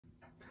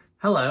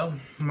Hello,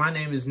 my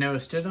name is Noah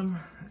Stidham,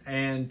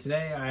 and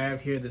today I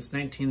have here this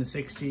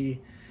 1960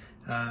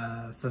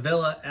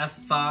 Favilla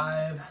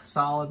F5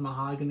 Solid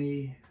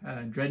Mahogany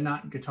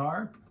dreadnought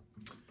guitar.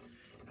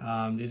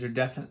 These are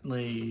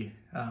definitely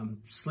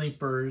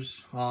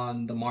sleepers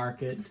on the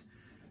market.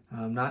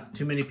 Not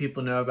too many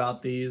people know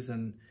about these,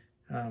 and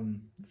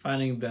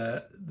finding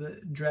the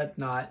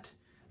dreadnought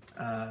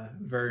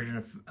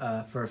version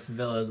for a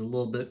Favilla is a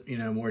little bit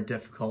more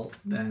difficult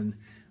than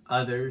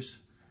others.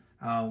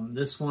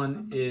 This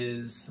one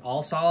is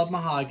all solid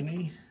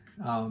mahogany.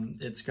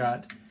 It's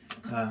got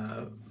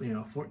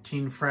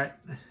 14 fret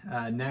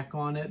neck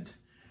on it.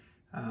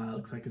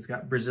 Looks like it's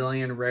got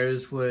Brazilian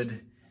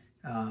rosewood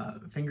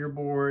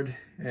fingerboard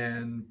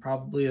and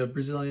probably a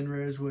Brazilian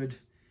rosewood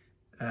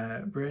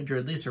bridge, or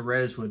at least a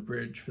rosewood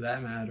bridge for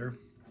that matter.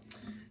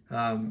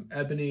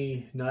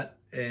 Ebony nut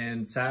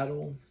and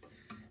saddle.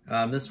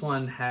 This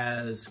one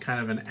has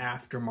kind of an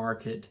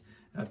aftermarket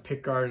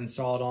pickguard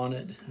installed on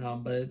it,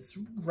 but it's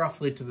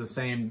roughly to the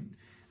same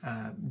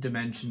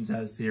dimensions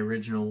as the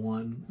original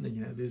one.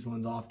 These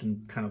ones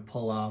often kind of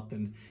pull up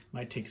and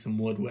might take some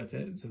wood with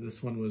it, so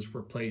this one was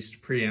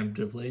replaced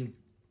preemptively.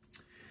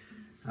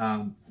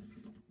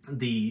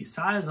 The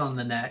size on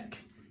the neck,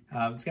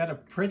 it's got a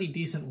pretty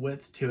decent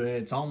width to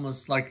it. It's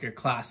almost like a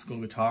classical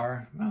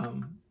guitar,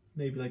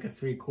 maybe like a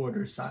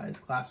 3/4 size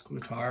classical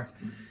guitar.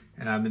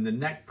 And the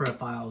neck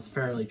profile is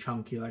fairly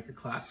chunky like a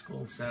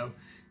classical, so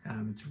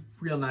it's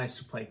real nice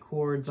to play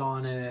chords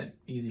on it,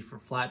 easy for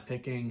flat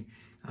picking,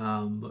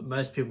 but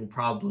most people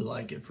probably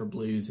like it for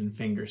blues and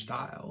finger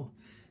style.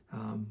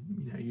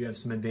 You have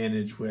some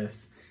advantage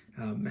with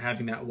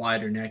having that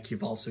wider neck.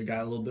 You've also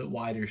got a little bit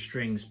wider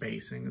string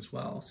spacing as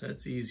well, so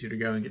it's easier to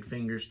go and get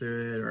fingers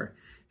through it, or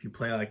if you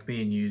play like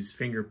me and use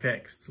finger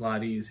picks, it's a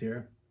lot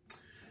easier.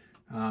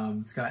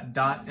 It's got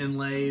dot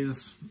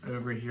inlays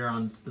over here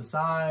on the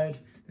side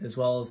as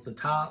well as the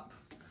top.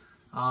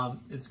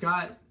 It's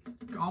got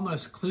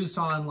almost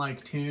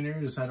clousson-like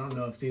tuners. I don't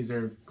know if these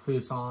are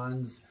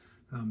cloussons.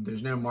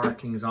 There's no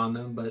markings on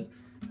them, but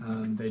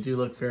they do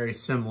look very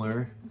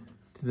similar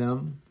to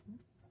them.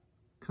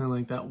 Kind of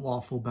like that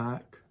waffle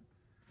back.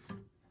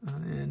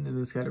 And then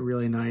it's got a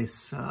really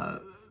nice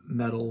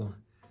metal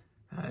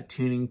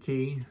tuning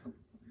key.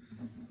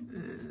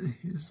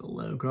 Here's the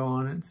logo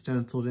on it,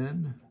 stenciled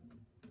in.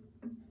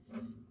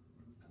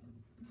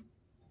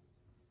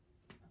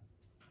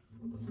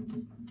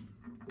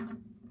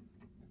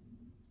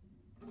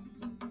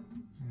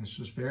 It's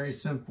just very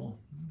simple.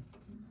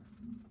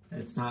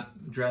 It's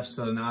not dressed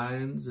to the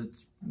nines.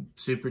 It's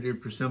super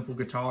duper simple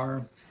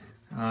guitar.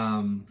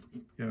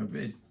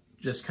 It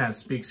just kind of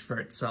speaks for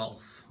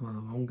itself.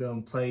 I'm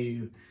going to play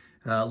you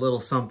a little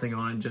something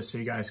on it just so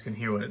you guys can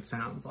hear what it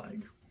sounds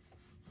like.